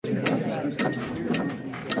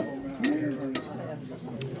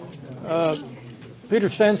Peter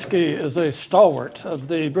Stansky is a stalwart of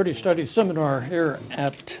the British Studies Seminar here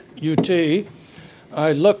at UT.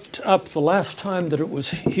 I looked up the last time that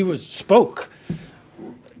he spoke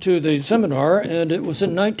to the seminar, and it was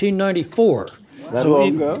in 1994. That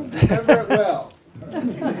long ago? Remember it well.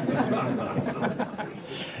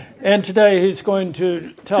 And today he's going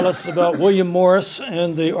to tell us about William Morris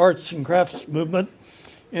and the arts and crafts movement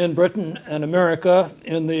in Britain and America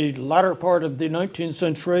in the latter part of the 19th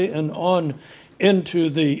century and on into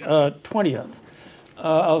the 20th.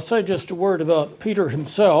 I'll say just a word about Peter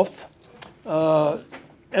himself.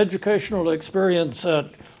 Educational experience at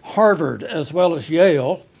Harvard as well as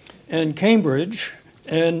Yale and Cambridge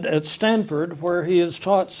and at Stanford, where he has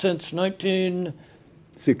taught since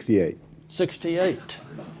 1968.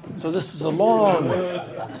 So this is a long...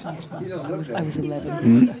 I was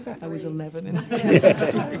 11. I was 11 in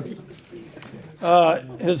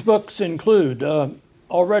 1960. His books include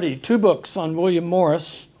already 2 books on William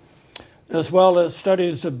Morris, as well as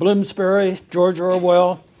studies of Bloomsbury, George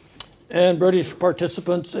Orwell, and British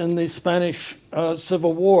participants in the Spanish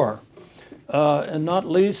Civil War, and not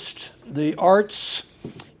least the arts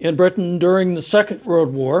in Britain during the Second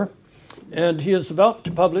World War. And he is about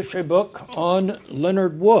to publish a book on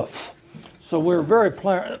Leonard Woolf. So we're very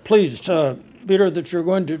pleased, Peter, that you're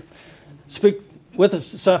going to speak with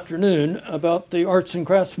us this afternoon about the arts and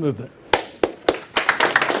crafts movement.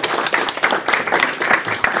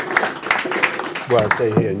 Well, I'll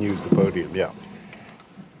stay here and use the podium, yeah.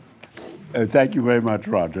 Thank you very much,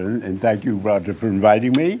 Roger, and thank you, Roger, for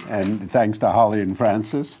inviting me, and thanks to Holly and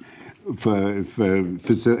Francis for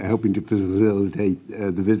helping to facilitate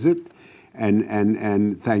the visit,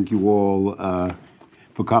 and thank you all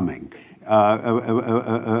for coming.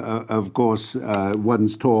 Of course,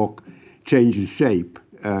 one's talk changes shape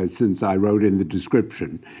since I wrote in the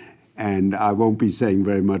description, and I won't be saying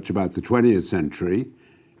very much about the 20th century,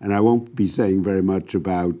 and I won't be saying very much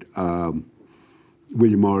about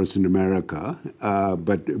William Morris in America,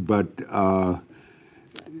 but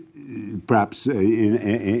perhaps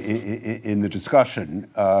in the discussion,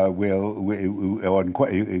 on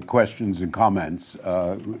questions and comments,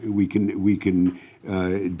 we can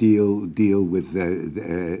deal with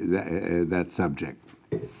that subject.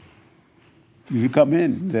 You can come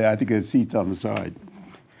in. I think there's seats on the side.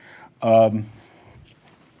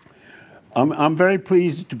 I'm very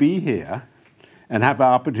pleased to be here and have the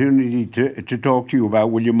opportunity to talk to you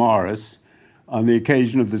about William Morris on the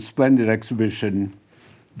occasion of the splendid exhibition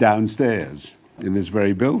downstairs in this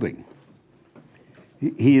very building.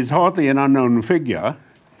 He is hardly an unknown figure,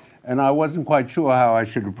 and I wasn't quite sure how I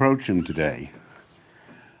should approach him today.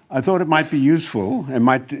 I thought it might be useful and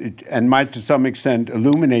might to some extent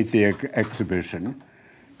illuminate the exhibition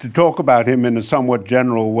to talk about him in a somewhat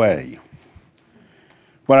general way.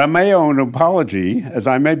 But I may owe an apology, as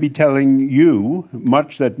I may be telling you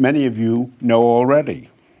much that many of you know already.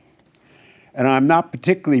 And I'm not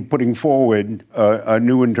particularly putting forward a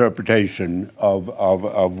new interpretation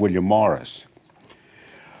of William Morris.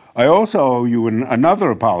 I also owe you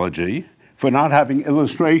another apology for not having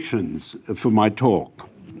illustrations for my talk.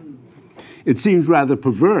 It seems rather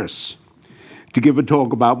perverse to give a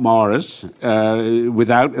talk about Morris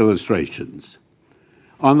without illustrations.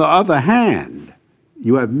 On the other hand,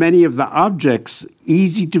 you have many of the objects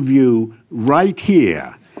easy to view right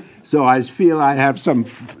here. So I feel I have some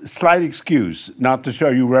slight excuse not to show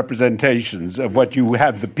you representations of what you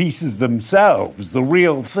have, the pieces themselves, the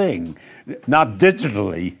real thing, not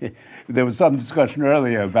digitally. There was some discussion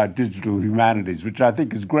earlier about digital humanities, which I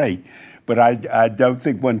think is great, but I don't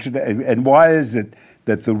think one should. And why is it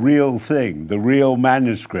that the real thing, the real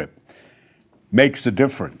manuscript, makes a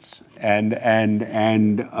difference? And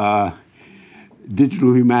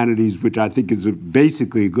digital humanities, which I think is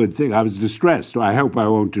basically a good thing. I was distressed. I hope I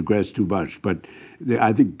won't digress too much, but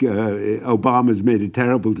I think Obama's made a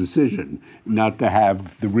terrible decision not to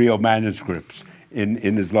have the real manuscripts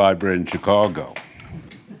in his library in Chicago.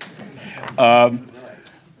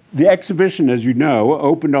 The exhibition, as you know,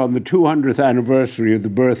 opened on the 200th anniversary of the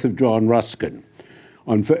birth of John Ruskin,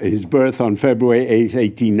 on his birth on February 8,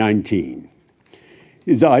 1819.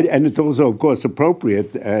 And it's also, of course,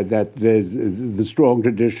 appropriate that there's the strong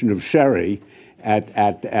tradition of sherry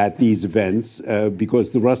at these events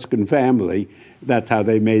because the Ruskin family, that's how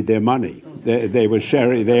they made their money. They were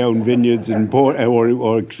sherry. They owned vineyards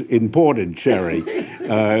or imported sherry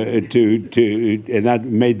and that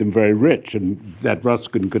made them very rich. And that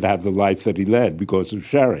Ruskin could have the life that he led because of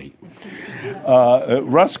sherry.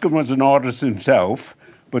 Ruskin was an artist himself,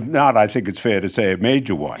 but not, I think it's fair to say, a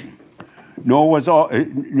major one. nor was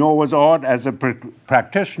art as a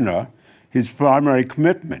practitioner his primary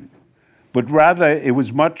commitment, but rather it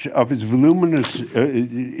was much of his voluminous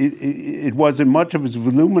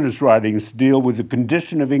writings to deal with the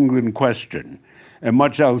condition of England question and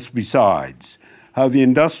much else besides, how the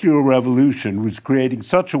Industrial Revolution was creating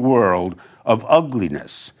such a world of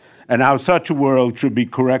ugliness and how such a world should be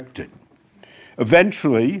corrected.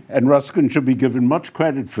 Eventually, and Ruskin should be given much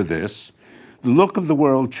credit for this, the look of the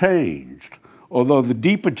world changed, although the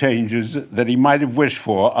deeper changes that he might have wished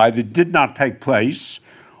for either did not take place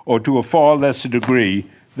or to a far lesser degree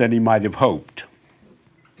than he might have hoped.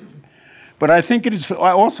 But I think it is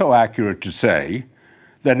also accurate to say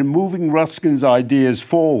that in moving Ruskin's ideas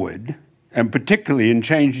forward, and particularly in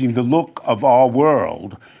changing the look of our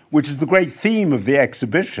world, which is the great theme of the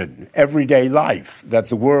exhibition, everyday life, that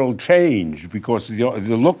the world changed because the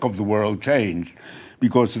look of the world changed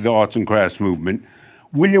because of the arts and crafts movement,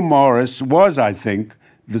 William Morris was, I think,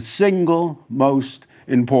 the single most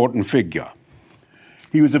important figure.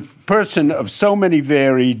 He was a person of so many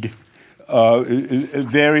varied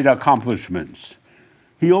accomplishments.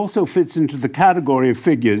 He also fits into the category of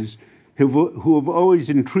figures who have always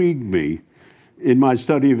intrigued me in my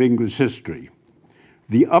study of English history.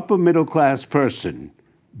 The upper middle class person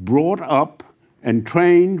brought up and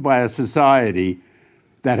trained by a society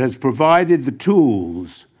that has provided the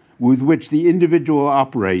tools with which the individual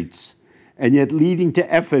operates, and yet leading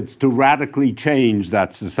to efforts to radically change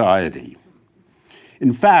that society.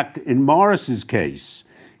 In fact, in Morris's case,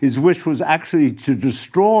 his wish was actually to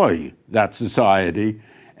destroy that society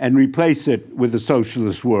and replace it with a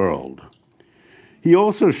socialist world. He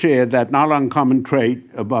also shared that not uncommon trait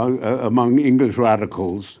among English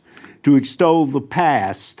radicals to extol the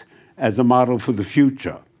past as a model for the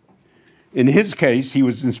future. In his case, he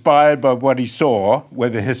was inspired by what he saw,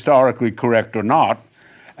 whether historically correct or not,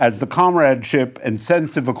 as the comradeship and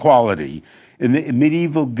sense of equality in the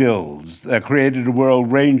medieval guilds that created a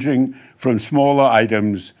world ranging from smaller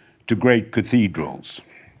items to great cathedrals.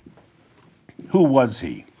 Who was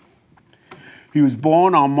he? He was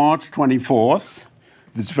born on March 24th,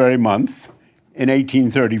 this very month, in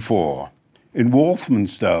 1834, in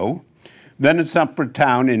Walthamstow, then a separate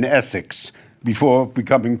town in Essex, before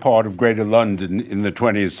becoming part of Greater London in the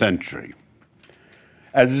 20th century.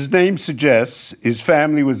 As his name suggests, his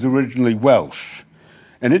family was originally Welsh,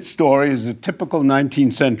 and its story is a typical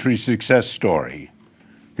 19th century success story.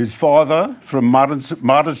 His father, from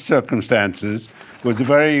modest circumstances, was a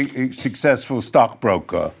very successful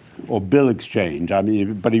stockbroker or bill exchange.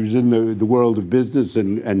 But he was in the world of business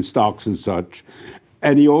and stocks and such.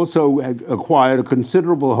 And he also acquired a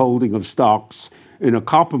considerable holding of stocks in a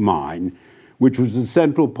copper mine, which was a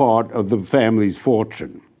central part of the family's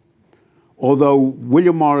fortune. Although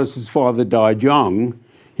William Morris's father died young,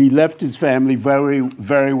 he left his family very,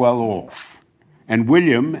 very well off. And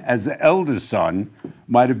William, as the eldest son,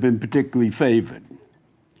 might have been particularly favored.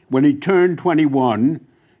 When he turned 21,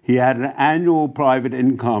 he had an annual private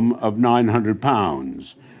income of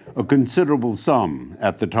 £900, a considerable sum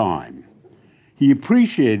at the time. He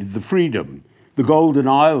appreciated the freedom, the Golden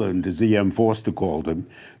Island, as E.M. Forster called him,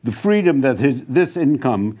 the freedom that this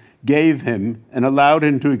income gave him and allowed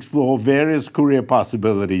him to explore various career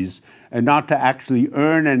possibilities and not to actually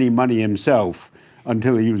earn any money himself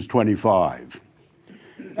until he was 25.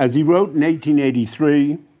 As he wrote in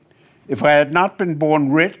 1883, "If I had not been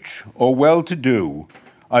born rich or well-to-do,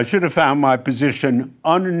 I should have found my position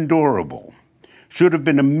unendurable, should have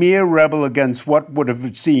been a mere rebel against what would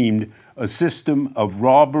have seemed a system of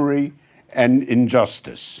robbery and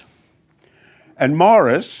injustice." And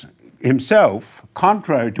Morris himself,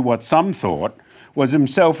 contrary to what some thought, was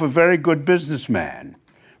himself a very good businessman,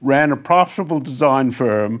 ran a profitable design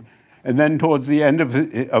firm, and then towards the end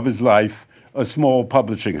of his life, a small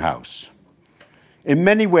publishing house. In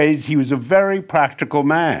many ways, he was a very practical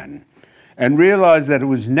man and realized that it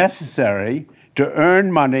was necessary to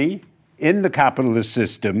earn money in the capitalist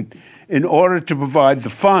system in order to provide the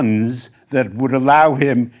funds that would allow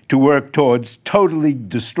him to work towards totally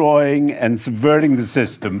destroying and subverting the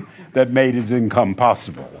system that made his income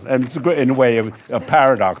possible. And it's, in a way, a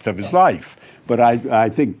paradox of his life, but I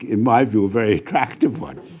think, in my view, a very attractive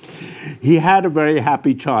one. He had a very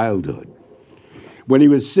happy childhood. When he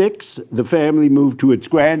was 6, the family moved to its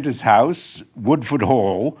grandest house, Woodford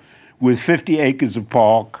Hall, with 50 acres of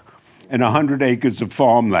park and 100 acres of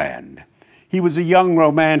farmland. He was a young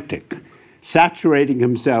romantic, saturating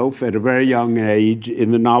himself at a very young age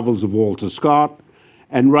in the novels of Walter Scott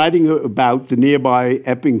and writing about the nearby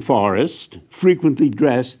Epping Forest, frequently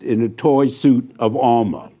dressed in a toy suit of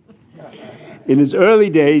armor. In his early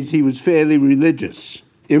days, he was fairly religious,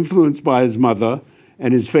 influenced by his mother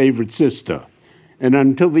and his favorite sister. And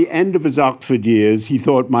until the end of his Oxford years, he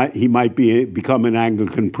thought he might become an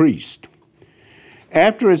Anglican priest.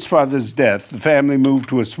 After his father's death, the family moved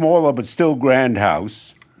to a smaller but still grand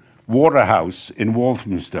house, Waterhouse in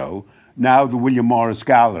Walthamstow, now the William Morris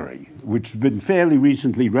Gallery, which has been fairly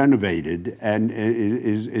recently renovated and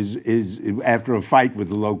is after a fight with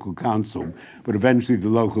the local council, but eventually the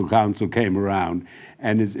local council came around,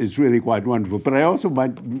 and it's really quite wonderful. But I also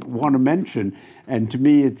might want to mention, and to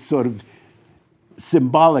me it's sort of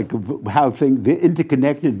symbolic of how the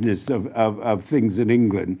interconnectedness of things in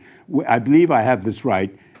England. I believe I have this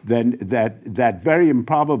right, then that very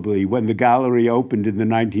improbably, when the gallery opened in the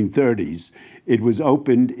 1930s, it was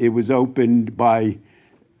opened by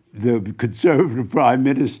the Conservative Prime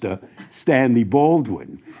Minister, Stanley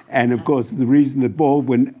Baldwin. And of course, the reason that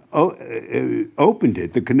Baldwin opened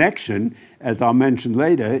it, the connection, as I'll mention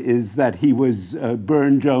later, is that he was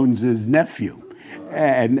Burne-Jones's nephew.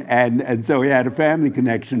 And so he had a family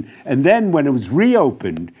connection. And then when it was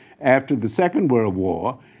reopened after the Second World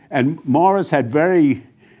War, and Morris had very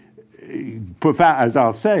profound, as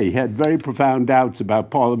I'll say, had very profound doubts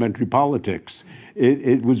about parliamentary politics.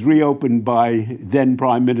 It was reopened by then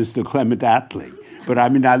Prime Minister Clement Attlee. But I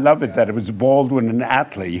mean, I love it that it was Baldwin and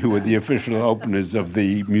Attlee who were the official openers of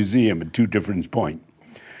the museum at two different points.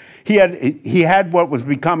 He had what was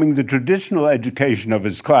becoming the traditional education of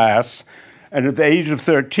his class, and at the age of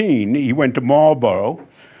 13, he went to Marlborough,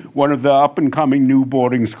 one of the up-and-coming new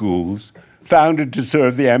boarding schools, founded to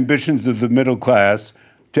serve the ambitions of the middle class,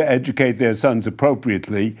 to educate their sons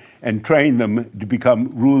appropriately and train them to become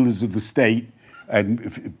rulers of the state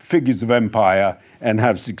and figures of empire and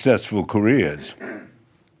have successful careers.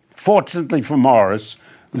 Fortunately for Morris,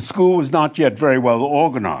 the school was not yet very well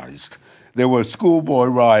organized. There were schoolboy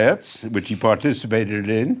riots, which he participated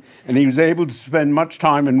in, and he was able to spend much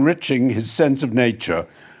time enriching his sense of nature,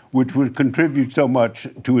 which would contribute so much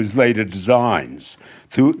to his later designs,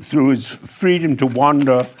 through his freedom to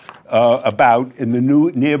wander about in the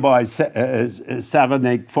nearby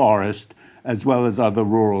Savernake Forest, as well as other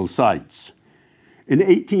rural sites. In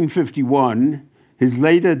 1851, his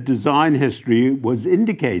later design history was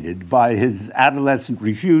indicated by his adolescent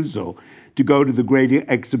refusal to go to the Great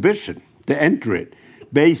Exhibition, to enter it,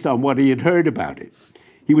 based on what he had heard about it.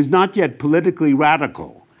 He was not yet politically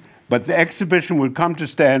radical, but the exhibition would come to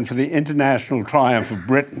stand for the international triumph of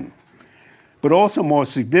Britain. But also more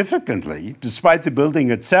significantly, despite the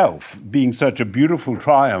building itself being such a beautiful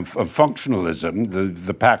triumph of functionalism,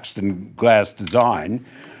 the Paxton glass design,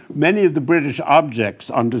 many of the British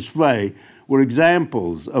objects on display were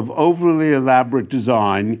examples of overly elaborate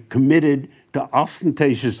design committed to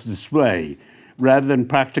ostentatious display rather than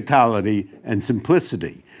practicality and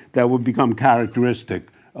simplicity that would become characteristic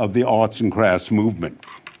of the arts and crafts movement.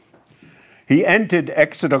 He entered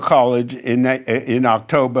Exeter College in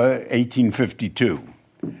October 1852.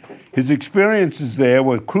 His experiences there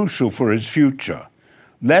were crucial for his future.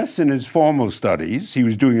 Less in his formal studies, he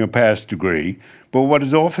was doing a past degree, but what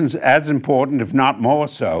is often as important, if not more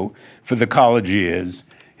so, for the college years,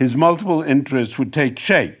 his multiple interests would take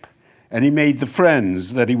shape, and he made the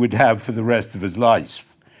friends that he would have for the rest of his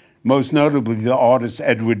life, most notably the artist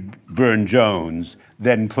Edward Burne-Jones,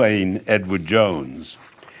 then plain Edward Jones.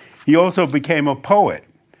 He also became a poet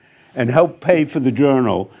and helped pay for the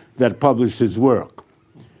journal that published his work.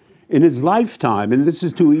 In his lifetime, and this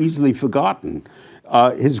is too easily forgotten,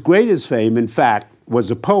 his greatest fame, in fact,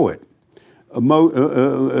 was a poet.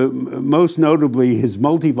 Most notably, his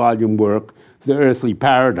multi-volume work, The Earthly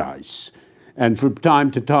Paradise. And from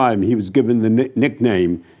time to time, he was given the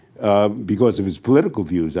nickname, because of his political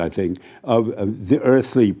views, I think, of the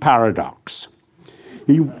Earthly Paradox.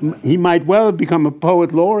 He might well have become a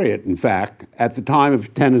poet laureate, in fact, at the time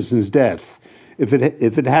of Tennyson's death, if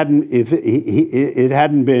it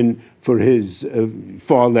hadn't been for his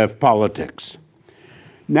far-left politics.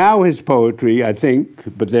 Now his poetry, I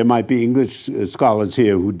think, but there might be English scholars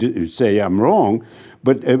here who say I'm wrong,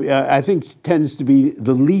 but I think tends to be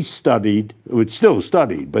the least studied, it's still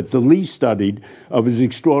studied, but the least studied of his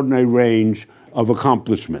extraordinary range of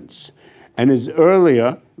accomplishments. And his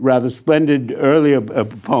earlier, rather splendid earlier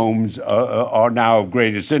poems are now of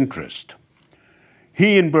greatest interest.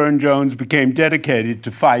 He and Burne-Jones became dedicated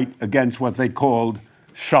to fight against what they called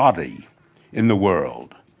shoddy in the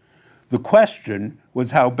world. The question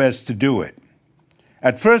was how best to do it.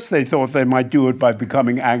 At first, they thought they might do it by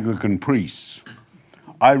becoming Anglican priests.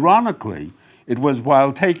 Ironically, it was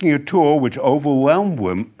while taking a tour which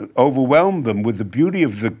overwhelmed them with the beauty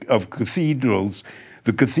of cathedrals,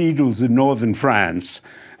 the cathedrals in northern France,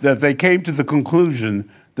 that they came to the conclusion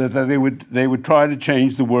that they would try to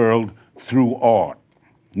change the world through art,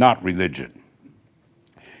 not religion.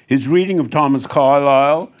 His reading of Thomas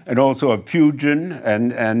Carlyle and also of Pugin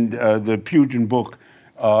and the Pugin book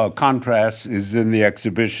Contrasts is in the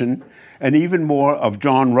exhibition, and even more of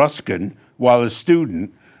John Ruskin while a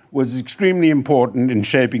student was extremely important in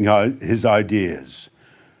shaping his ideas.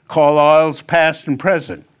 Carlyle's Past and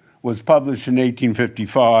Present was published in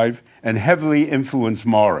 1855 and heavily influenced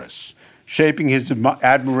Morris, shaping his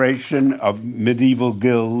admiration of medieval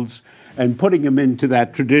guilds and putting him into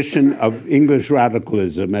that tradition of English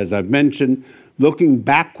radicalism, as I've mentioned, looking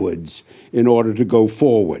backwards in order to go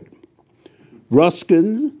forward.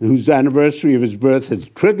 Ruskin, whose anniversary of his birth has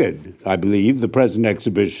triggered, I believe, the present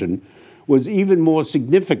exhibition, was even more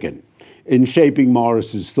significant in shaping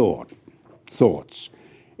Morris's thoughts.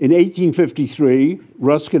 In 1853,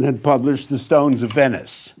 Ruskin had published The Stones of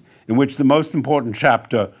Venice, in which the most important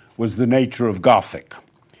chapter was the nature of Gothic.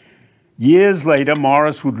 Years later,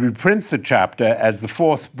 Morris would reprint the chapter as the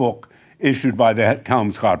fourth book issued by the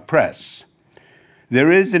Kelmscott Press.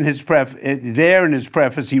 There is in his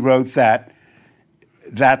preface, he wrote that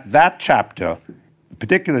chapter,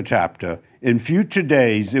 particular chapter, in future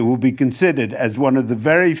days, it will be considered as one of the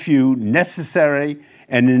very few necessary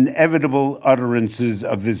and inevitable utterances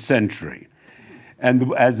of this century.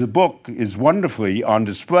 And as the book is wonderfully on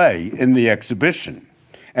display in the exhibition.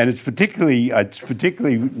 And it's particularly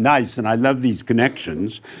nice, and I love these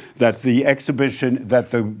connections, that the exhibition,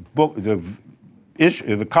 that the book,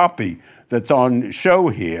 the copy that's on show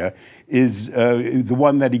here is the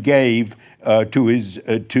one that he gave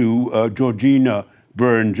to Georgina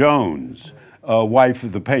Burne-Jones, wife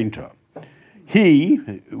of the painter. He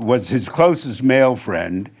was his closest male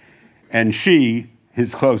friend, and she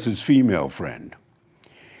his closest female friend.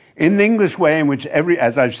 In the English way in which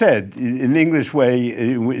as I've said, in the English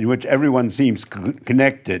way in which everyone seems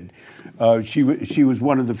connected, she was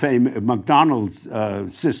one of the famous MacDonald's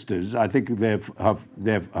sisters. I think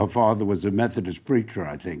her father was a Methodist preacher,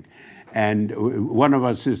 I think. And one of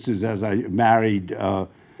our sisters, as I married,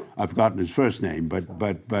 I've forgotten his first name, but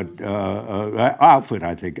Alfred,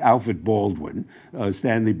 I think, Alfred Baldwin,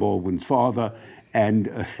 Stanley Baldwin's father.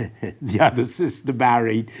 And the other sister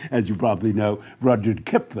married, as you probably know, Rudyard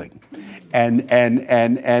Kipling, and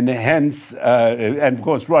hence, and of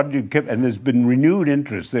course, Rudyard Kipling. And there's been renewed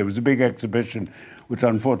interest. There was a big exhibition, which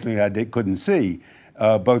unfortunately I couldn't see,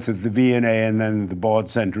 both at the V&A and then the Bard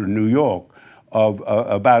Center in New York,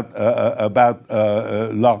 about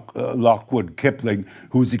Lockwood Kipling,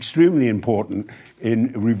 who's extremely important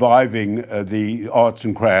in reviving the arts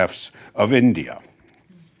and crafts of India.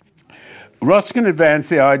 Ruskin advanced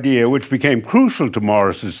the idea, which became crucial to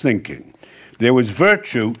Morris's thinking. There was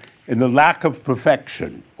virtue in the lack of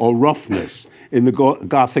perfection or roughness in the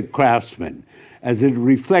Gothic craftsman, as it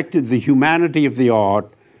reflected the humanity of the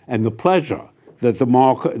art and the pleasure that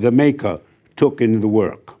the maker took in the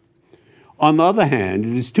work. On the other hand,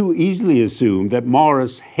 it is too easily assumed that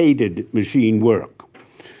Morris hated machine work.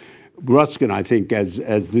 Ruskin, I think, as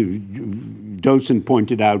the docent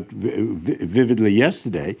pointed out vividly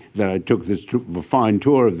yesterday, that I took this fine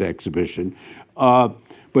tour of the exhibition,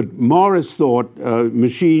 but Morris thought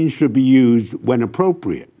machines should be used when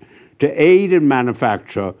appropriate, to aid in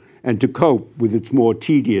manufacture and to cope with its more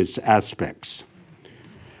tedious aspects.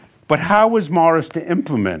 But how was Morris to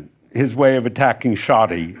implement his way of attacking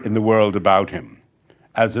shoddy in the world about him?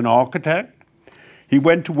 As an architect? He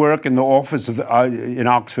went to work in the office in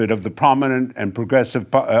Oxford of the prominent and progressive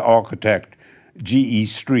architect G.E.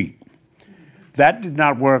 Street. That did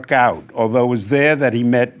not work out, although it was there that he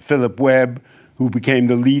met Philip Webb, who became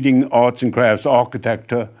the leading arts and crafts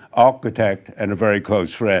architect and a very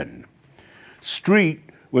close friend. Street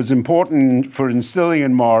was important for instilling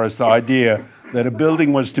in Morris the idea that a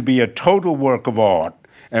building was to be a total work of art,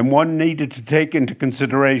 and one needed to take into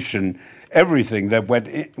consideration everything that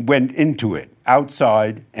went into it,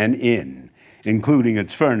 outside and in, including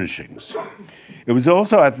its furnishings. It was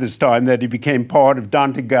also at this time that he became part of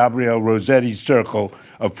Dante Gabriel Rossetti's circle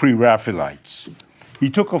of pre-Raphaelites. He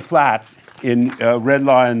took a flat in Red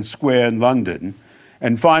Lion Square in London,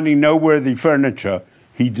 and finding no worthy furniture,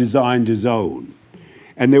 he designed his own.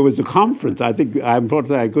 And there was a conference, I think,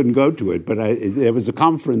 unfortunately I couldn't go to it, but there was a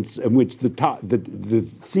conference in which the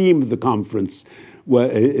theme of the conference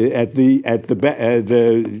at the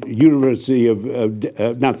University of,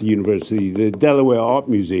 not the University, the Delaware Art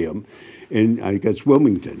Museum in, I guess,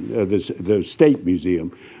 Wilmington, the State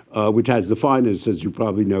Museum, which has the finest, as you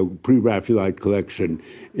probably know, pre-Raphaelite collection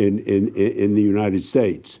in the United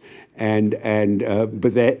States.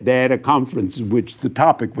 But they had a conference in which the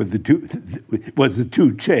topic was the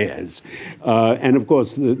two chairs. And of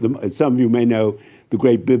course, some of you may know the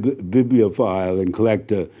great bibliophile and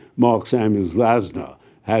collector Mark Samuels Lasner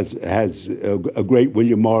has a great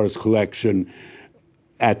William Morris collection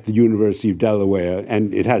at the University of Delaware,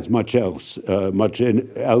 and it has much else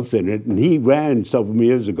in it. And he ran several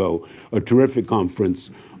years ago a terrific conference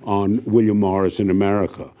on William Morris in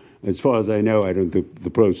America. As far as I know, I don't think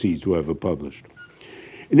the proceeds were ever published.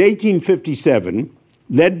 In 1857,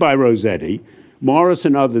 led by Rossetti, Morris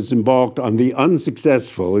and others embarked on the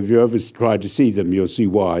unsuccessful, if you ever try to see them, you'll see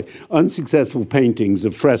why, unsuccessful paintings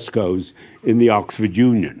of frescoes in the Oxford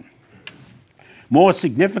Union. More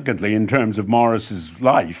significantly, in terms of Morris's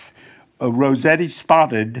life, Rossetti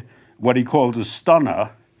spotted what he called a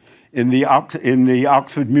stunner in the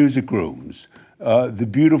Oxford music rooms, the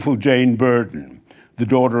beautiful Jane Burden, the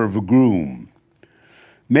daughter of a groom.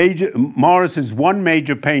 Morris's one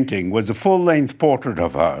major painting was a full-length portrait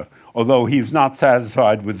of her, although he was not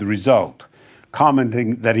satisfied with the result,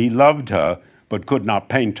 commenting that he loved her but could not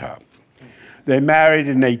paint her. They married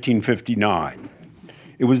in 1859.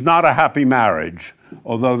 It was not a happy marriage,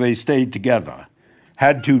 although they stayed together.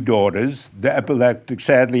 Had two daughters, the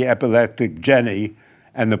sadly epileptic Jenny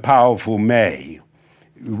and the powerful May,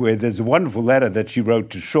 where there's a wonderful letter that she wrote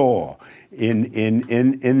to Shaw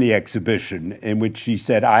in the exhibition, in which she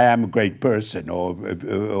said, "I am a great person," or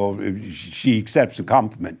she accepts a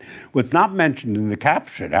compliment. What's not mentioned in the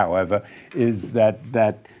caption, however, is that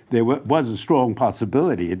there was a strong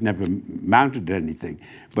possibility. It never mounted to anything,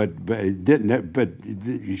 but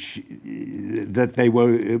that they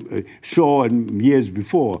were Shaw and years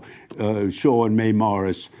before, Shaw and May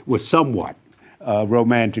Morris were somewhat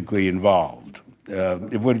romantically involved.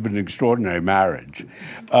 It would have been an extraordinary marriage.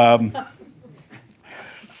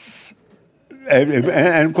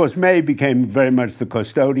 And of course, May became very much the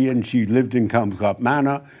custodian. She lived in Kelmscott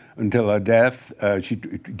Manor until her death. She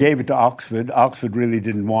gave it to Oxford. Oxford really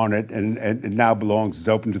didn't want it, and it now belongs, it's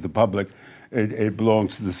open to the public. It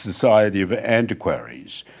belongs to the Society of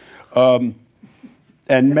Antiquaries. And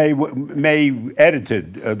May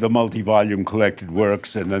edited the multi-volume collected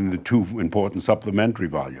works and then the two important supplementary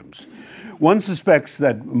volumes. One suspects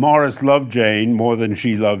that Morris loved Jane more than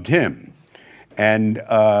she loved him. And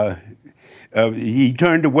he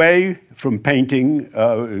turned away from painting,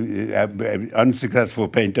 unsuccessful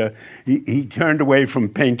painter. He turned away from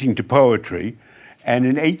painting to poetry. And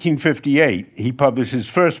in 1858, he published his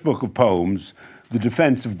first book of poems, The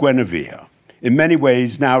Defense of Guinevere, in many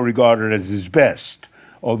ways now regarded as his best,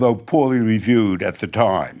 although poorly reviewed at the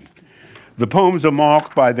time. The poems are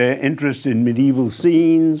marked by their interest in medieval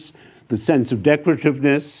scenes, the sense of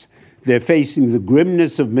decorativeness. They're facing the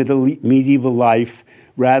grimness of medieval life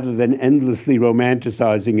rather than endlessly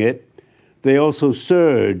romanticizing it. They also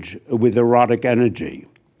surge with erotic energy.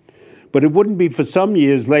 But it wouldn't be for some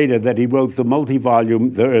years later that he wrote the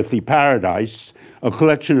multi-volume The Earthly Paradise, a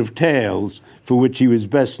collection of tales for which he was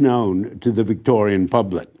best known to the Victorian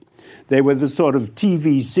public. They were the sort of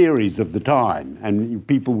TV series of the time, and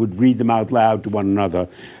people would read them out loud to one another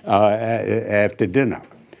after dinner.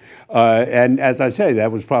 And as I say,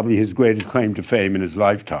 that was probably his greatest claim to fame in his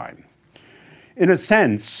lifetime. In a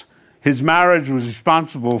sense, his marriage was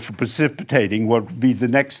responsible for precipitating what would be the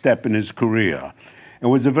next step in his career, and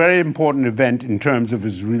was a very important event in terms of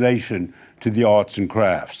his relation to the arts and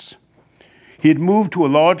crafts. He had moved to a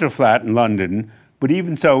larger flat in London, but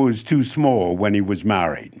even so it was too small when he was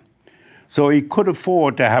married. So he could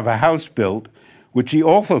afford to have a house built, which he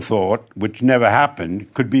also thought, which never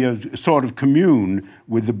happened, could be a sort of commune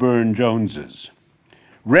with the Burne-Joneses.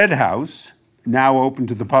 Red House, now open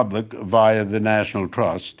to the public via the National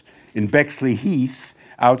Trust, in Bexley Heath,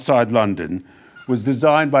 outside London, was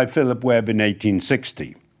designed by Philip Webb in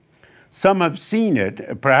 1860. Some have seen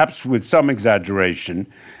it, perhaps with some exaggeration,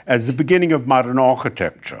 as the beginning of modern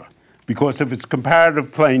architecture because of its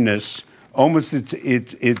comparative plainness, almost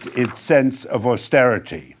its sense of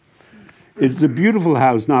austerity. It's a beautiful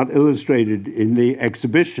house not illustrated in the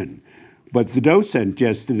exhibition, but the docent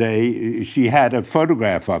yesterday, she had a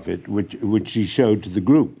photograph of it, which she showed to the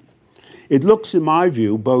group. It looks, in my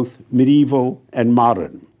view, both medieval and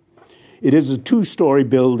modern. It is a two-story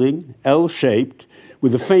building, L-shaped,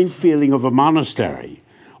 with a faint feeling of a monastery,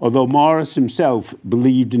 although Morris himself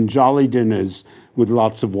believed in jolly dinners with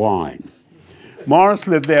lots of wine. Morris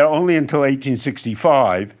lived there only until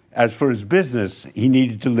 1865, as for his business, he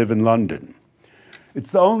needed to live in London.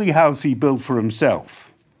 It's the only house he built for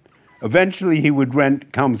himself. Eventually, he would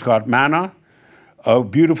rent Kelmscott Manor, a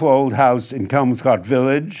beautiful old house in Kelmscott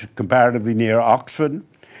Village, comparatively near Oxford,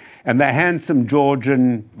 and the handsome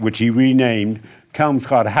Georgian, which he renamed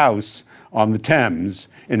Kelmscott House on the Thames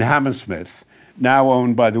in Hammersmith, now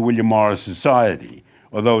owned by the William Morris Society,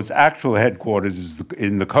 although its actual headquarters is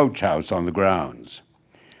in the Coach House on the grounds.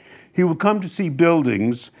 He would come to see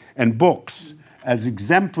buildings and books as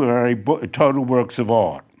exemplary total works of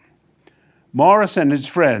art. Morris and his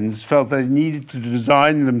friends felt they needed to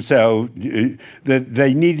design themselves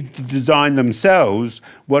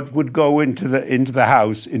what would go into the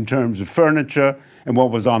house in terms of furniture and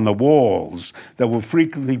what was on the walls that were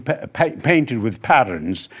frequently painted with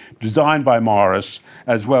patterns designed by Morris,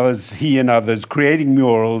 as well as he and others creating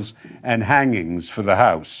murals and hangings for the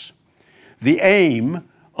house. The aim,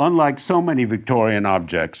 unlike so many Victorian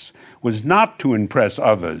objects, was not to impress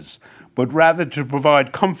others, but rather to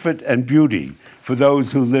provide comfort and beauty for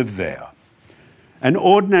those who lived there. An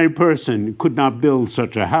ordinary person could not build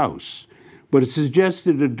such a house, but it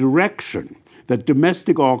suggested a direction that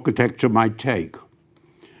domestic architecture might take.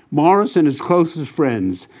 Morris and his closest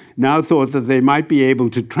friends now thought that they might be able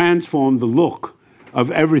to transform the look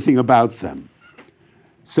of everything about them.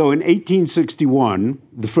 So in 1861,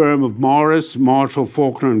 the firm of Morris, Marshall,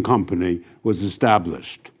 Faulkner and Company was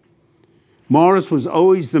established. Morris was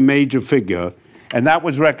always the major figure, and that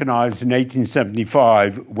was recognized in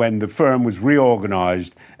 1875 when the firm was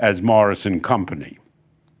reorganized as Morris and Company.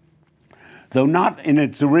 Though not in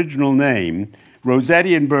its original name,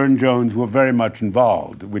 Rossetti and Burne-Jones were very much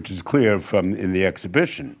involved, which is clear from in the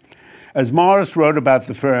exhibition. As Morris wrote about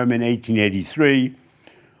the firm in 1883,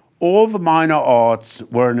 all the minor arts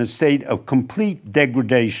were in a state of complete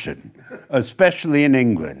degradation, especially in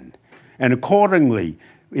England, and accordingly,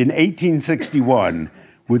 in 1861,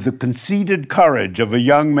 with the conceited courage of a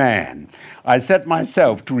young man, I set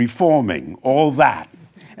myself to reforming all that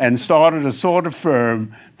and started a sort of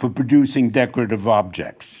firm for producing decorative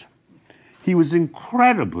objects. He was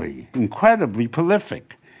incredibly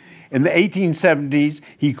prolific. In the 1870s,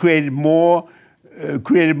 he created more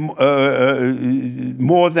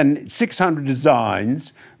than 600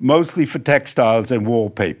 designs, mostly for textiles and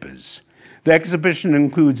wallpapers. The exhibition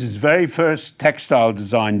includes his very first textile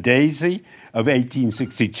design, Daisy, of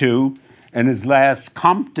 1862, and his last,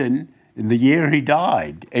 Compton, in the year he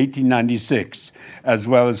died, 1896, as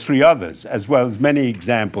well as three others, as well as many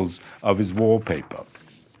examples of his wallpaper.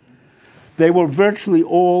 They were virtually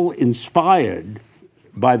all inspired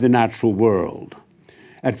by the natural world.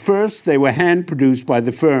 At first, they were hand-produced by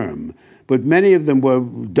the firm, but many of them were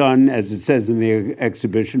done, as it says in the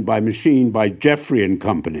exhibition, by machine by Jeffrey and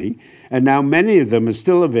Company, and now many of them are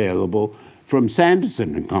still available from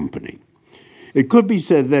Sanderson and Company. It could be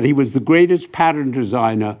said that he was the greatest pattern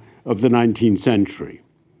designer of the 19th century.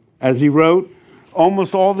 As he wrote,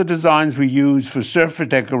 almost all the designs we use for surface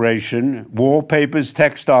decoration, wallpapers,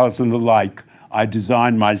 textiles, and the like, I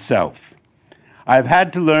designed myself. I've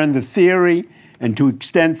had to learn the theory and to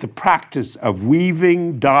extend the practice of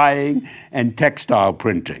weaving, dyeing, and textile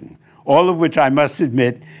printing, all of which I must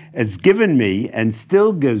admit has given me and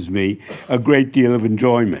still gives me a great deal of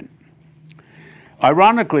enjoyment.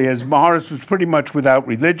 Ironically, as Morris was pretty much without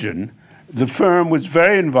religion, the firm was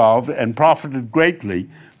very involved and profited greatly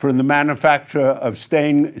from the manufacture of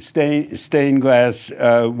stained glass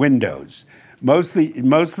windows,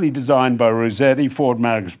 mostly designed by Rossetti, Ford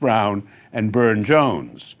Madox Brown, and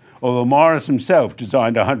Burne-Jones, although Morris himself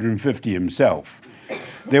designed 150 himself.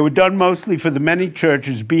 They were done mostly for the many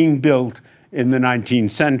churches being built in the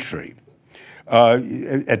 19th century.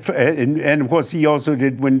 And of course, he also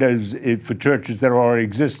did windows for churches that already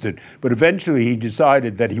existed. But eventually, he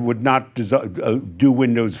decided that he would not do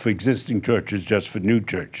windows for existing churches, just for new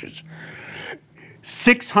churches.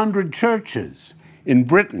 600 churches in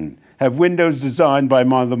Britain have windows designed by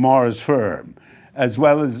the Morris firm, as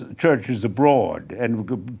well as churches abroad.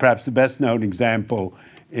 And perhaps the best-known example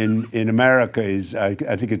in America is, I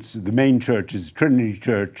think it's the main church is Trinity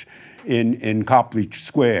Church in Copley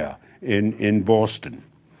Square in Boston.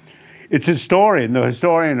 Its historian, the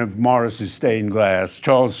historian of Morris's stained glass,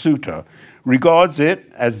 Charles Souter, regards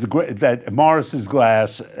it as that Morris's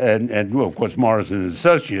glass and well, of course Morris and his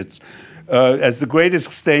associates as the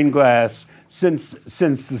greatest stained glass since the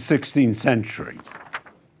 16th century.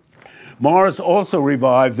 Morris also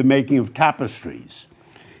revived the making of tapestries.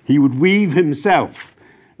 He would weave himself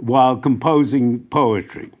while composing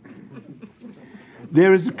poetry.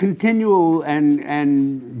 There is a continual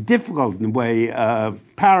and difficult, in a way,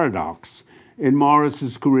 paradox in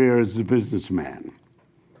Morris's career as a businessman.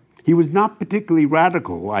 He was not particularly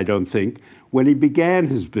radical, I don't think, when he began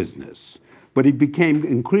his business, but he became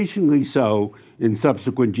increasingly so in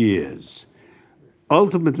subsequent years,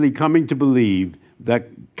 ultimately coming to believe that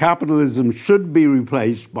capitalism should be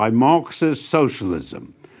replaced by Marxist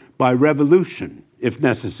socialism, by revolution, if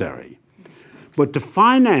necessary. But to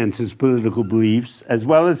finance his political beliefs, as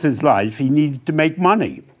well as his life, he needed to make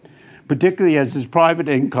money, particularly as his private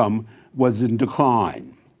income was in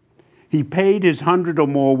decline. He paid his 100 or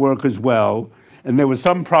more workers well, and there was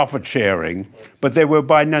some profit sharing, but they were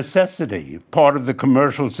by necessity part of the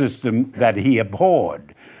commercial system that he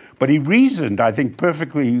abhorred. But he reasoned, I think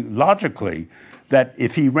perfectly logically, that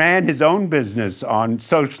if he ran his own business on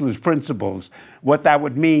socialist principles, what that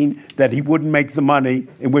would mean that he wouldn't make the money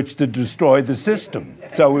in which to destroy the system.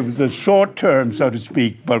 So it was a short term, so to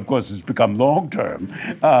speak, but of course it's become long term.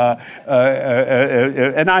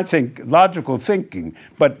 And I think logical thinking,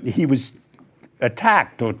 but he was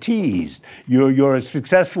attacked or teased. You're a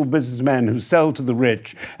successful businessman who sells to the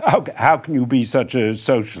rich. How can you be such a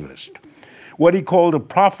socialist? What he called a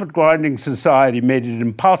profit-grinding society made it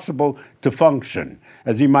impossible to function,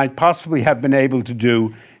 as he might possibly have been able to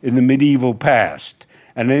do in the medieval past,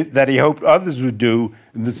 and that he hoped others would do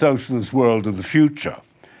in the socialist world of the future,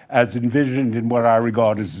 as envisioned in what I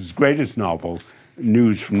regard as his greatest novel,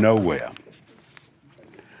 News from Nowhere.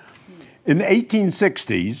 In the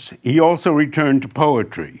 1860s, he also returned to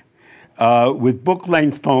poetry, with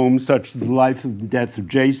book-length poems such as The Life and Death of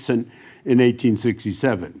Jason in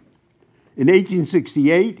 1867. In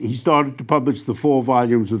 1868, he started to publish the 4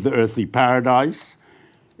 volumes of The Earthly Paradise.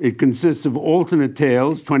 It consists of alternate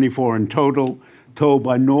tales, 24 in total, told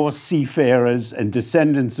by Norse seafarers and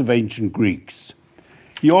descendants of ancient Greeks.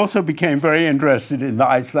 He also became very interested in the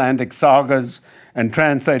Icelandic sagas and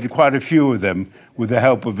translated quite a few of them with the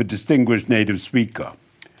help of a distinguished native speaker.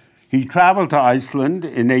 He traveled to Iceland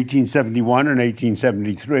in 1871 and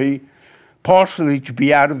 1873, partially to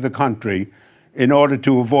be out of the country in order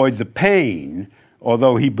to avoid the pain,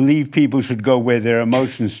 although he believed people should go where their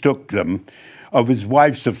emotions took them, of his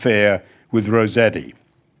wife's affair with Rossetti.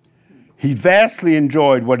 He vastly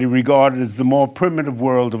enjoyed what he regarded as the more primitive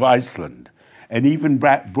world of Iceland, and even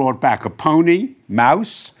brought back a pony,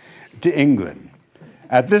 Mouse, to England.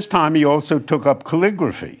 At this time, he also took up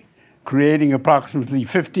calligraphy, creating approximately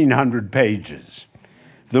 1,500 pages.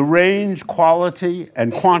 The range, quality,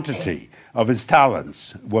 and quantity of his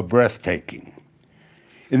talents were breathtaking.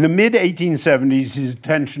 In the mid-1870s, his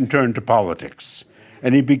attention turned to politics,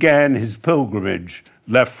 and he began his pilgrimage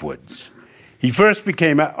leftwards. He first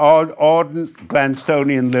became an ardent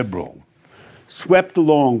Gladstonian liberal, swept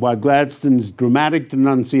along by Gladstone's dramatic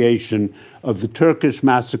denunciation of the Turkish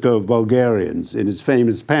massacre of Bulgarians in his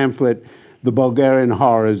famous pamphlet, The Bulgarian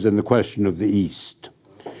Horrors and the Question of the East.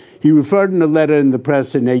 He referred in a letter in the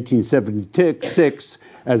press in 1876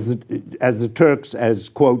 as the Turks as,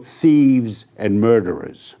 quote, thieves and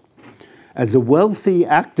murderers. As a wealthy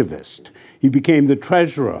activist, he became the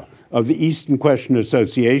treasurer of the Eastern Question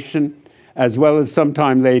Association, as well as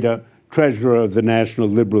sometime later, treasurer of the National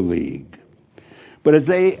Liberal League. But as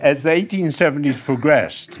the 1870s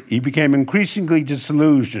progressed, he became increasingly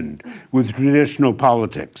disillusioned with traditional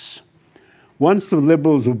politics. Once the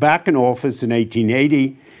Liberals were back in office in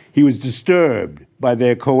 1880, he was disturbed by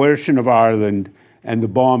their coercion of Ireland and the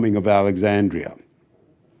bombing of Alexandria.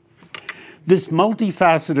 This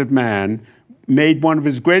multifaceted man made one of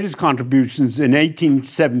his greatest contributions in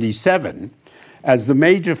 1877 as the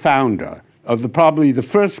major founder of probably the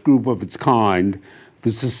first group of its kind,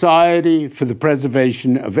 the Society for the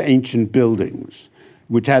Preservation of Ancient Buildings,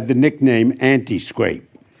 which had the nickname Anti-Scrape.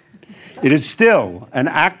 It is still an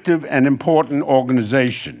active and important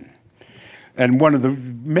organization, and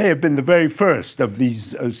may have been the very first of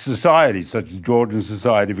these societies, such as Georgian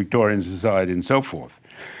Society, Victorian Society, and so forth.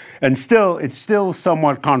 And it's still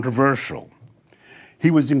somewhat controversial.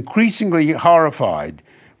 He was increasingly horrified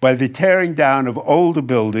by the tearing down of older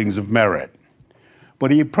buildings of merit.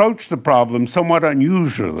 But he approached the problem somewhat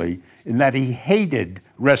unusually in that he hated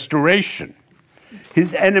restoration.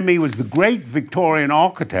 His enemy was the great Victorian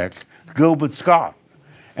architect, Gilbert Scott,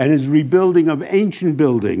 and his rebuilding of ancient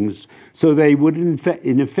buildings so they would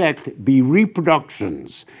in effect be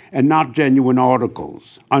reproductions and not genuine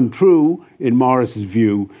articles, untrue, in Morris's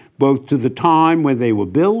view, both to the time when they were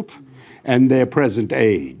built and their present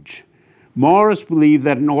age. Morris believed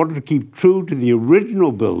that in order to keep true to the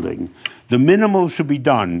original building, the minimal should be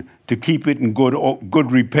done to keep it in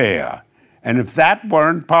good repair. And if that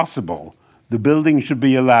weren't possible, the building should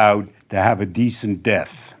be allowed to have a decent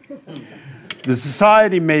death. The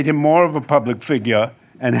society made him more of a public figure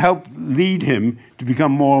and helped lead him to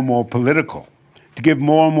become more and more political, to give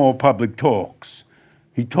more and more public talks.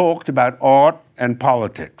 He talked about art and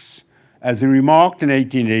politics. As he remarked in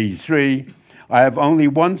 1883, I have only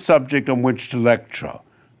one subject on which to lecture,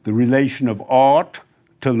 the relation of art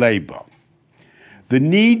to labor. The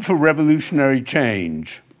need for revolutionary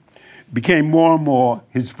change became more and more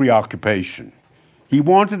his preoccupation. He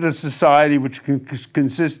wanted a society which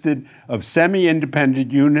consisted of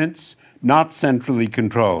semi-independent units, not centrally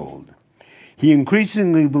controlled. He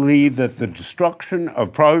increasingly believed that the destruction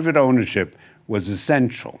of private ownership was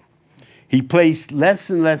essential. He placed less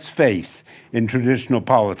and less faith in traditional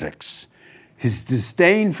politics. His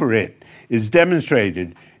disdain for it is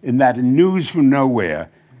demonstrated in that in News from Nowhere,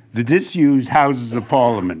 the disused Houses of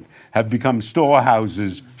Parliament have become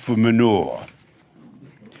storehouses for manure.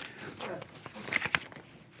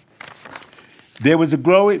 There was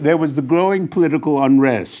the growing political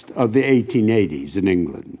unrest of the 1880s in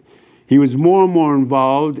England. He was more and more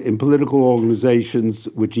involved in political organizations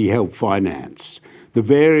which he helped finance, the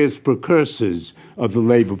various precursors of the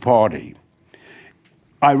Labour Party.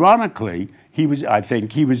 Ironically, I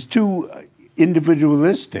think he was too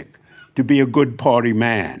individualistic to be a good party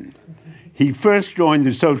man. He first joined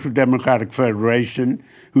the Social Democratic Federation,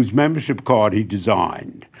 whose membership card he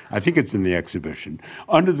designed. I think it's in the exhibition.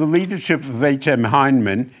 Under the leadership of H.M.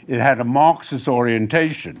 Heinemann, it had a Marxist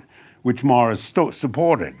orientation, which Morris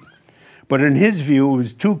supported. But in his view, it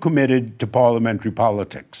was too committed to parliamentary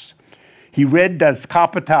politics. He read Das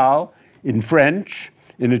Kapital in French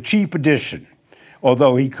in a cheap edition,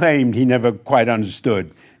 although he claimed he never quite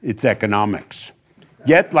understood its economics.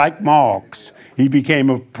 Yet, like Marx, he became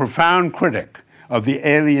a profound critic of the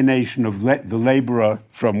alienation of the laborer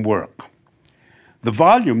from work. The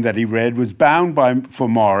volume that he read was bound for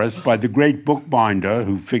Morris by the great bookbinder,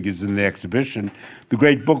 who figures in the exhibition, the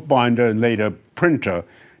great bookbinder and later printer,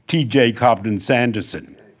 T.J. Cobden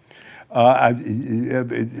Sanderson. Aspect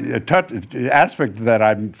that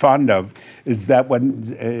I'm fond of is that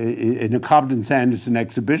when in a Cobden Sanderson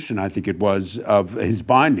exhibition, I think it was, of his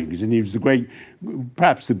bindings, and he was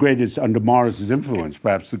perhaps the greatest under Morris's influence,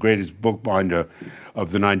 perhaps the greatest bookbinder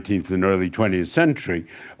of the 19th and early 20th century.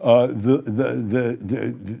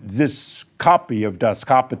 This copy of Das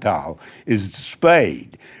Kapital is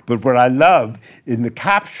displayed. But what I love, in the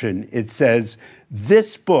caption, it says,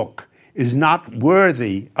 "This book is not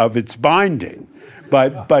worthy of its binding."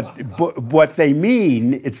 But what they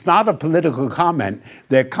mean, it's not a political comment.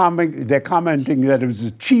 They're commenting that it was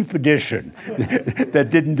a cheap edition that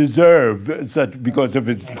didn't deserve such, because of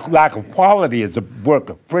its lack of quality as a work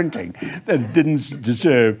of printing, that it didn't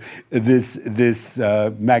deserve this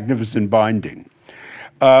magnificent binding.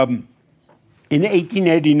 In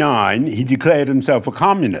 1889, he declared himself a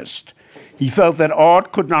communist. He felt that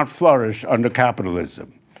art could not flourish under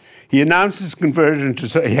capitalism. He had announced his conversion to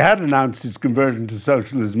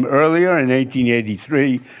socialism earlier in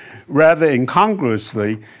 1883, rather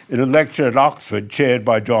incongruously in a lecture at Oxford chaired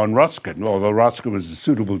by John Ruskin, although Ruskin was a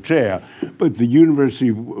suitable chair, but the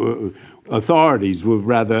university authorities were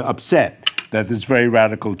rather upset that this very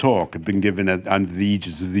radical talk had been given under the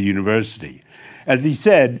aegis of the university. As he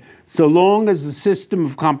said, so long as the system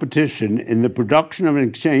of competition in the production and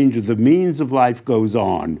exchange of the means of life goes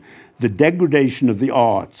on, the degradation of the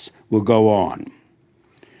arts will go on.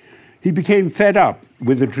 He became fed up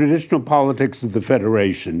with the traditional politics of the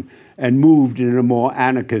Federation and moved in a more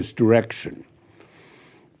anarchist direction.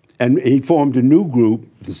 And he formed a new group,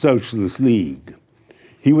 the Socialist League.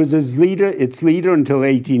 He was its leader until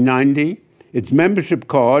 1890. Its membership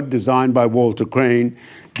card, designed by Walter Crane,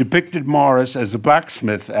 depicted Morris as a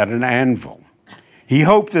blacksmith at an anvil. He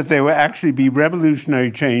hoped that there would actually be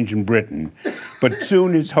revolutionary change in Britain, but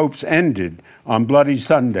soon his hopes ended on Bloody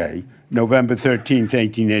Sunday, November 13th,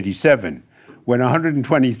 1887, when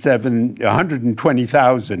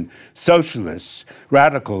 120,000 socialists,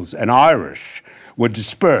 radicals, and Irish were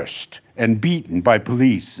dispersed and beaten by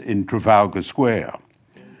police in Trafalgar Square.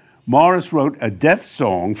 Morris wrote a death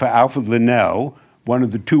song for Alfred Linnell, one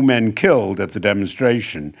of the two men killed at the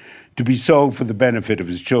demonstration, to be sold for the benefit of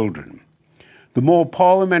his children. The more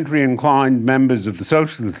parliamentary inclined members of the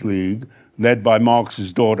Socialist League, led by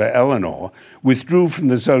Marx's daughter Eleanor, withdrew from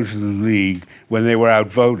the Socialist League when they were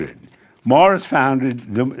outvoted. Morris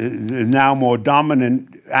founded the now more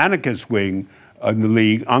dominant anarchist wing of the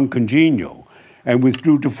League uncongenial and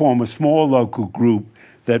withdrew to form a small local group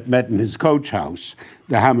that met in his coach house,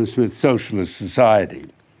 the Hammersmith Socialist Society.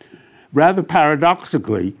 Rather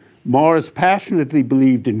paradoxically, Morris passionately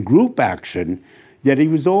believed in group action, yet he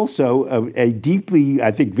was also a deeply,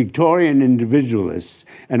 I think, Victorian individualist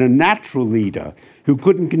and a natural leader who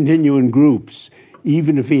couldn't continue in groups,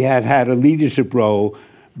 even if he had had a leadership role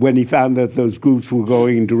when he found that those groups were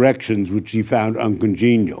going in directions which he found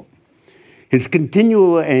uncongenial. His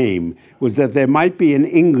continual aim was that there might be an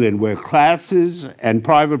England where classes and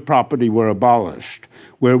private property were abolished,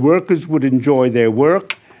 where workers would enjoy their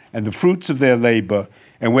work and the fruits of their labor,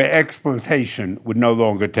 and where exploitation would no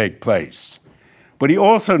longer take place. But he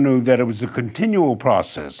also knew that it was a continual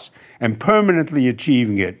process, and permanently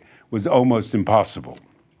achieving it was almost impossible.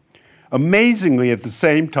 Amazingly, at the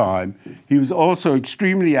same time, he was also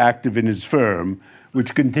extremely active in his firm,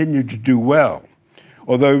 which continued to do well,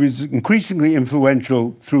 although he was increasingly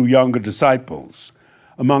influential through younger disciples.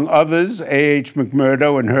 Among others, A.H.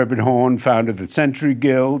 McMurdo and Herbert Horn founded the Century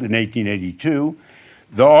Guild in 1882.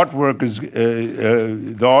 The Art Workers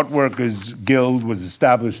Guild was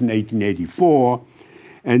established in 1884,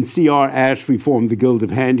 and C.R. Ashby formed the Guild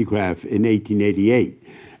of Handicraft in 1888,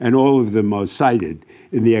 and all of them are cited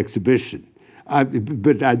in the exhibition.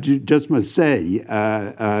 But I just must say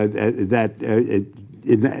that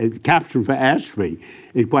in the caption for Ashby,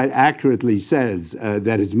 it quite accurately says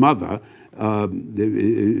that his mother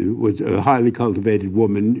was a highly cultivated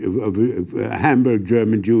woman of a Hamburg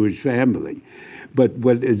German Jewish family. But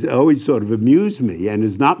what has always sort of amused me and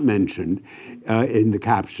is not mentioned in the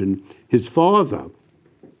caption, his father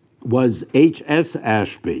was H.S.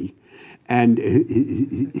 Ashby, and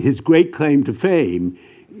his great claim to fame,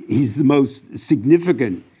 he's the most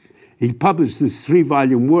significant. He published this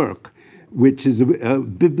 3-volume work, which is a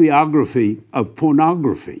bibliography of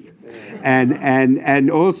pornography.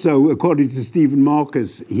 And also, according to Stephen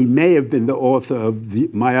Marcus, he may have been the author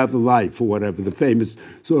of My Other Life, or whatever, the famous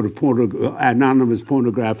sort of anonymous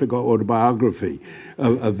pornographic autobiography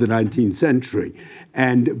of the 19th century.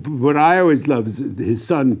 And what I always love is his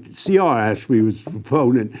son, C.R. Ashby, was a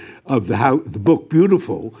proponent of the book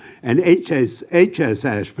Beautiful, and H.S.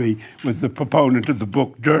 Ashby was the proponent of the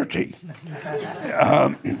book Dirty.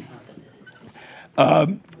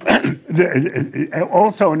 Also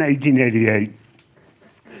in 1888,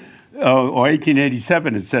 or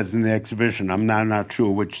 1887, it says in the exhibition, I'm now not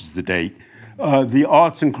sure which is the date, the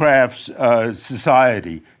Arts and Crafts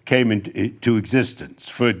Society came into existence.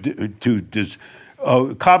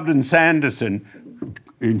 Cobden Sanderson,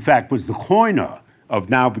 in fact, was the coiner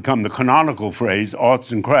of now become the canonical phrase,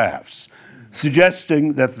 arts and crafts,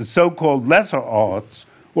 suggesting that the so-called lesser arts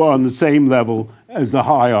were on the same level as the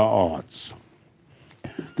higher arts.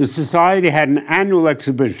 The Society had an annual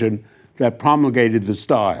exhibition that promulgated the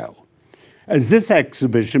style. As this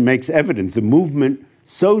exhibition makes evident, the movement,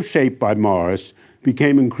 so shaped by Morris,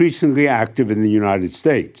 became increasingly active in the United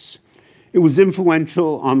States. It was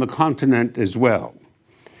influential on the continent as well.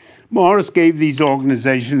 Morris gave these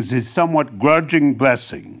organizations his somewhat grudging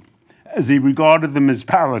blessing, as he regarded them as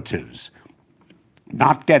palliatives,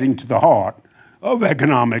 not getting to the heart of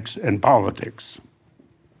economics and politics.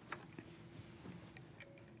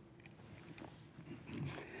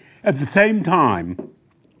 At the same time,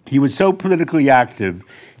 he was so politically active,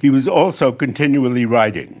 he was also continually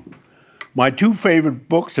writing. My 2 favorite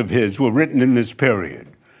books of his were written in this period: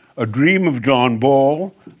 A Dream of John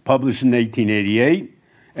Ball, published in 1888,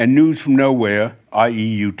 and News from Nowhere, i.e.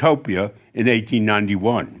 Utopia, in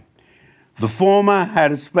 1891. The former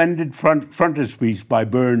had a splendid frontispiece by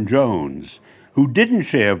Burne-Jones, who didn't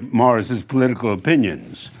share Morris's political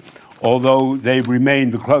opinions, although they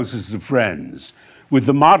remained the closest of friends, with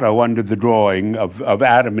the motto under the drawing of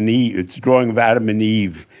Adam and Eve, it's a drawing of Adam and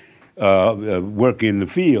Eve working in the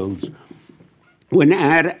fields. When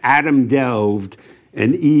Adam delved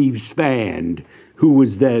and Eve spanned, who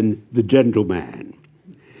was then the gentleman?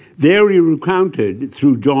 There he recounted,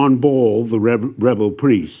 through John Ball, the rebel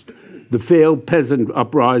priest, the failed peasant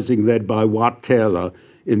uprising led by Wat Taylor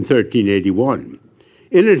in 1381.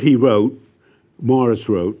 In it he wrote, Morris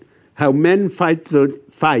wrote, how men fight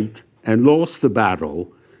and lost the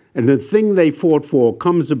battle, and the thing they fought for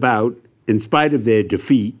comes about in spite of their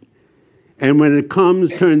defeat, and when it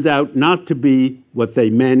comes, turns out not to be what they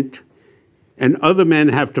meant, and other men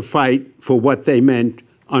have to fight for what they meant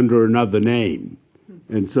under another name.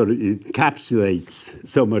 And sort of it encapsulates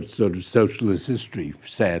so much sort of socialist history,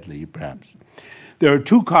 sadly, perhaps. There are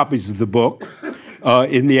 2 copies of the book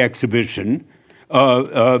in the exhibition.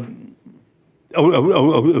 2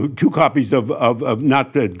 copies of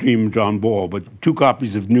not the Dream of John Ball, but 2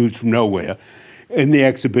 copies of News from Nowhere in the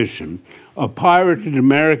exhibition, a pirated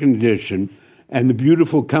American edition and the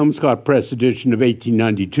beautiful Kelmscott Press edition of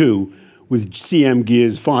 1892 with C.M.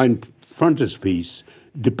 Geer's fine frontispiece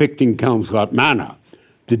depicting Kelmscott Manor,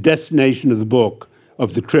 the destination of the book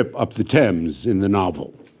of the trip up the Thames in the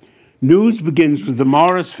novel. News begins with the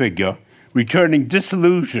Morris figure returning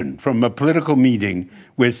disillusioned from a political meeting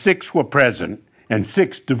where 6 were present and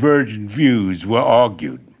 6 divergent views were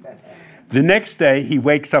argued. The next day, he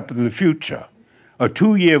wakes up in the future, a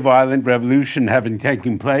 2-year violent revolution having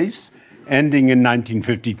taken place, ending in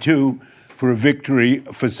 1952 for a victory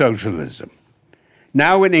for socialism.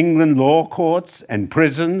 Now in England, law courts and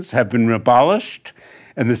prisons have been abolished,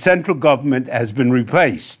 and the central government has been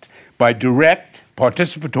replaced by direct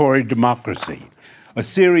participatory democracy, a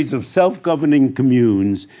series of self-governing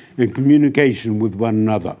communes in communication with one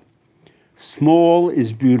another. Small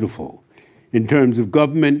is beautiful in terms of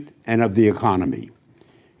government and of the economy.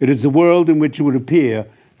 It is a world in which it would appear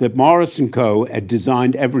that Morris & Co. had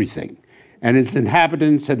designed everything, and its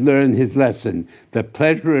inhabitants had learned his lesson that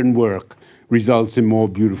pleasure in work results in more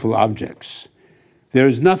beautiful objects. There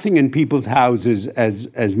is nothing in people's houses,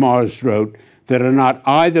 as Morris wrote, that are not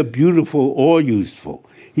either beautiful or useful.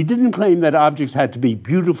 He didn't claim that objects had to be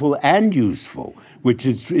beautiful and useful, which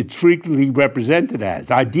it's frequently represented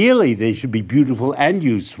as. Ideally, they should be beautiful and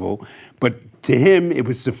useful, but to him, it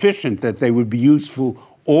was sufficient that they would be useful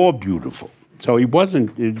or beautiful. So he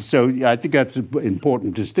wasn't, so I think that's an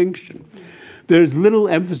important distinction. There's little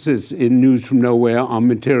emphasis in News from Nowhere on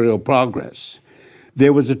material progress.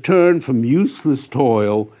 There was a turn from useless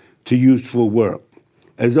toil to useful work.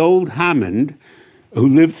 As old Hammond, who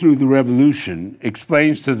lived through the revolution,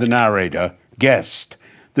 explains to the narrator, Guest,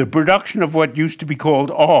 the production of what used to be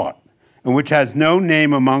called art, and which has no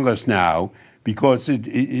name among us now, because it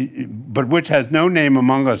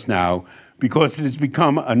has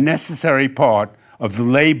become a necessary part of the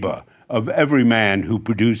labor of every man who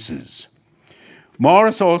produces.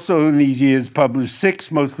 Morris also in these years published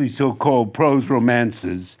 6 mostly so-called prose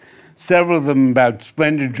romances, several of them about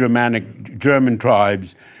splendid German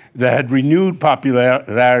tribes that had renewed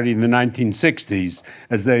popularity in the 1960s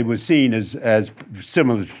as they were seen as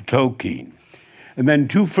similar to Tolkien. And then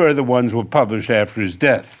 2 further ones were published after his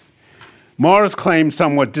death. Morris claimed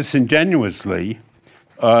somewhat disingenuously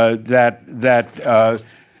and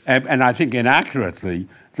I think inaccurately,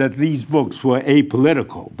 that these books were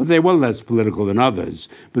apolitical, but they were less political than others.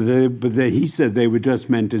 He said they were just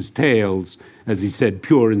meant as tales, as he said,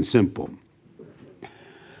 pure and simple.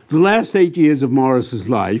 The last 8 years of Morris's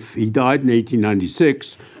life, he died in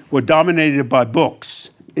 1896, were dominated by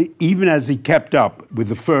books, even as he kept up with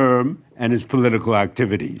the firm and his political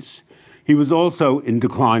activities. He was also in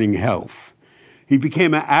declining health. He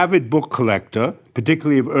became an avid book collector,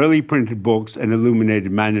 particularly of early printed books and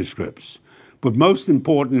illuminated manuscripts. But most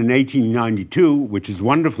important, in 1892, which is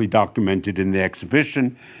wonderfully documented in the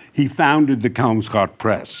exhibition, he founded the Kelmscott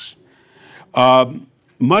Press.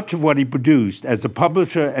 Much of what he produced as a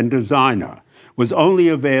publisher and designer was only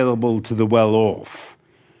available to the well-off.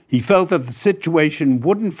 He felt that the situation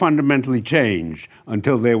wouldn't fundamentally change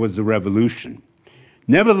until there was a revolution.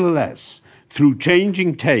 Nevertheless, through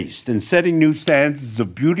changing taste and setting new standards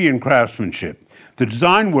of beauty and craftsmanship, the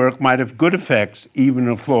design work might have good effects even in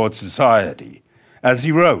a flawed society. As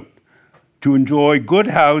he wrote, to enjoy good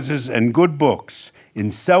houses and good books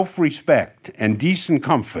in self-respect and decent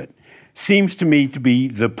comfort seems to me to be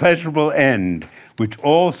the pleasurable end which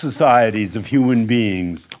all societies of human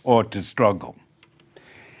beings ought to struggle.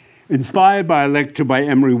 Inspired by a lecture by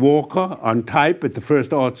Emery Walker on type at the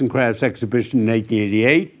first Arts and Crafts exhibition in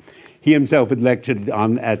 1888, he himself had lectured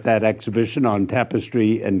at that exhibition on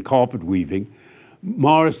tapestry and carpet weaving.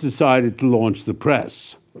 Morris decided to launch the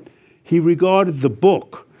press. He regarded the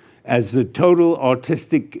book as a total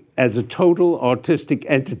artistic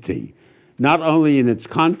entity, not only in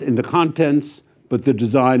the contents, but the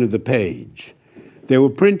design of the page. They were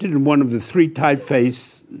printed in one of the 3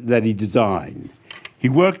 typefaces that he designed. He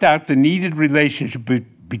worked out the needed relationship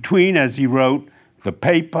between, as he wrote, the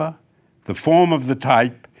paper, the form of the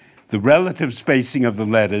type, the relative spacing of the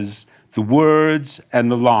letters, the words, and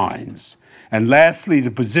the lines, and lastly, the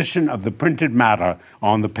position of the printed matter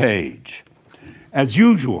on the page. As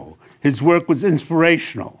usual, his work was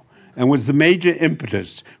inspirational and was the major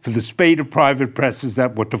impetus for the spate of private presses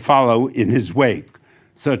that were to follow in his wake,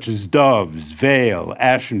 such as Dove's, Vale,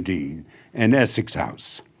 Ashendene, and Essex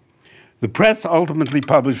House. The press ultimately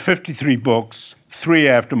published 53 books, 3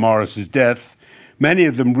 after Morris's death, many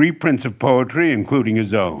of them reprints of poetry, including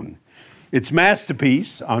his own. Its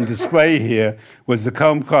masterpiece, on display here, was the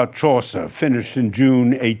Kelmscott Chaucer, finished in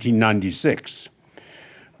June 1896.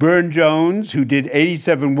 Burne-Jones, who did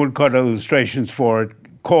 87 woodcut illustrations for it,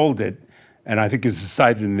 called it, and I think is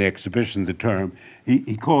cited in the exhibition, the term,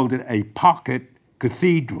 he called it a pocket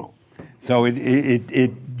cathedral. So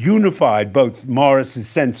it unified both Morris's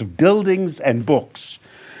sense of buildings and books.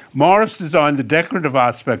 Morris designed the decorative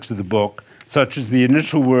aspects of the book, such as the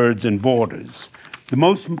initial words and borders. The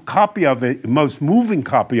most moving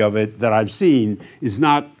copy of it that I've seen is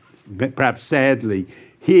not, perhaps sadly,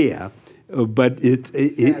 here. but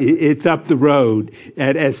it's up the road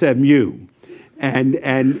at SMU. And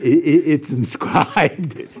it's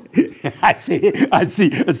inscribed. I see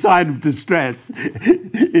a sign of distress.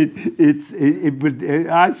 But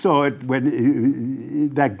I saw it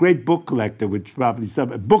when that great book collector, which probably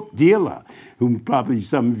book dealer, whom probably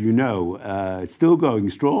some of you know, still going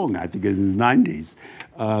strong. I think in his 90s.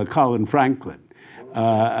 Colin Franklin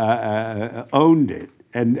owned it.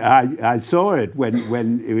 And I saw it when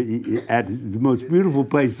at the most beautiful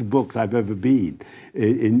place of books I've ever been,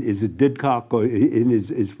 is it Didcot, or in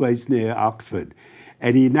his place near Oxford.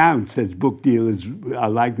 And he announced, as book dealers are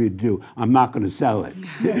likely to do, I'm not going to sell it.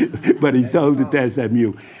 But he sold it to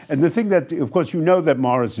SMU. And the thing that, of course, you know that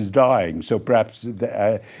Morris is dying, so perhaps,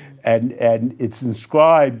 and it's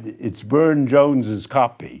inscribed, it's Burne-Jones's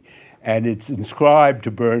copy, and it's inscribed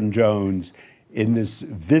to Burne-Jones in this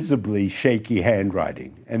visibly shaky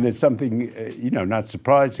handwriting. And there's something, not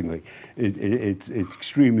surprisingly, it's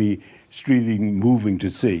extremely moving to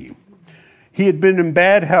see. He had been in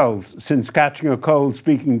bad health since catching a cold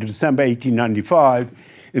speaking in December 1895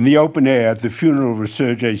 in the open air at the funeral of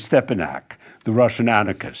Sergei Stepanak, the Russian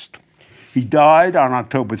anarchist. He died on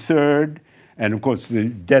October 3rd, and of course the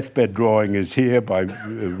deathbed drawing is here by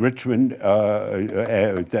Richmond.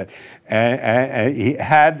 And he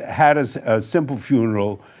had a simple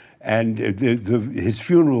funeral, and his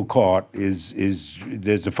funeral cart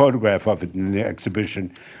there's a photograph of it in the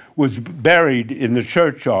exhibition, was buried in the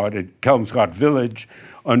churchyard at Kelmscott Village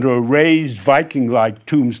under a raised Viking-like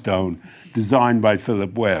tombstone designed by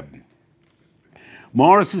Philip Webb.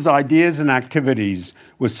 Morris's ideas and activities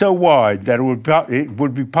were so wide that it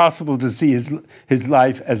would be possible to see his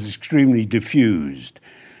life as extremely diffused.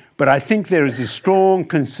 But I think there is a strong,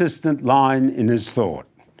 consistent line in his thought.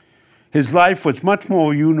 His life was much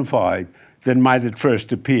more unified than might at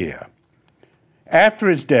first appear. After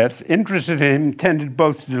his death, interest in him tended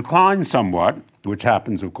both to decline somewhat, which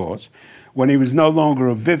happens, of course, when he was no longer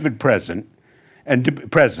a vivid presence, and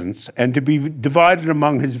to be divided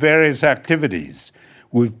among his various activities,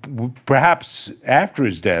 with perhaps after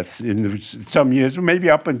his death, in some years, or maybe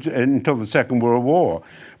up until the Second World War,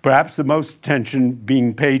 perhaps the most attention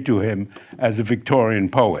being paid to him as a Victorian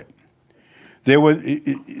poet. There were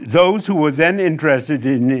those who were then interested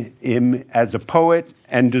in him as a poet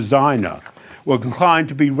and designer were inclined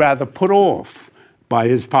to be rather put off by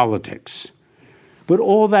his politics. But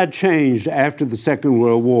all that changed after the Second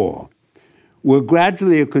World War, where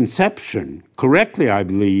gradually a conception, correctly I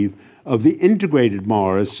believe, of the integrated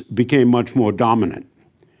Morris became much more dominant.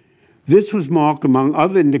 This was marked, among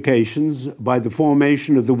other indications, by the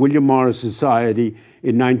formation of the William Morris Society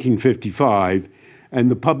in 1955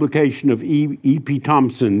 and the publication of E.P.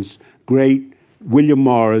 Thompson's great William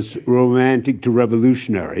Morris, Romantic to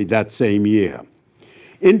Revolutionary, that same year.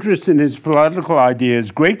 Interest in his political ideas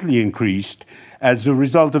greatly increased as a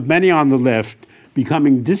result of many on the left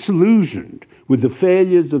becoming disillusioned with the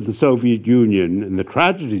failures of the Soviet Union and the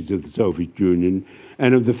tragedies of the Soviet Union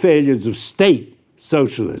and of the failures of state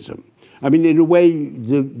socialism. I mean, in a way,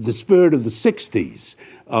 the spirit of the 60s,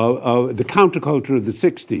 the counterculture of the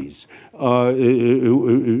 60s,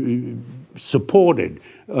 supported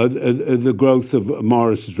the growth of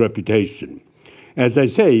Morris's reputation. As I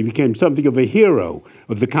say, he became something of a hero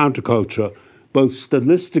of the counterculture, both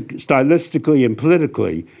stylistically and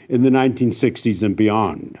politically, in the 1960s and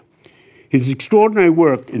beyond. His extraordinary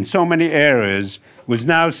work in so many areas was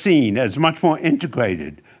now seen as much more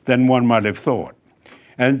integrated than one might have thought.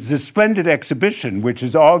 And the splendid exhibition, which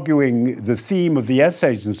is arguing the theme of the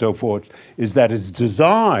essays and so forth, is that his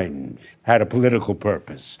design had a political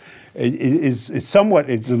purpose. It's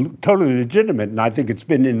totally legitimate, and I think it's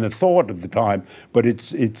been in the thought of the time, but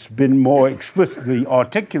it's been more explicitly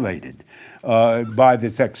articulated by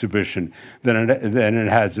this exhibition than it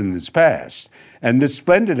has in this past. And this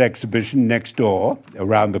splendid exhibition next door,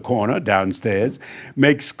 around the corner, downstairs,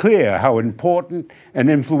 makes clear how important and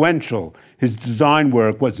influential his design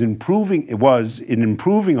work was in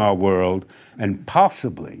improving our world, and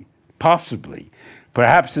possibly,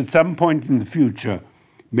 perhaps at some point in the future,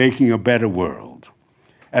 making a better world.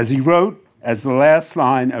 As he wrote, as the last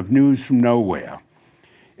line of News from Nowhere,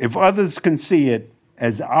 if others can see it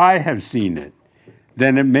as I have seen it,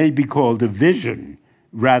 then it may be called a vision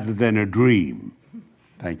rather than a dream.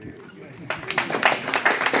 Thank you.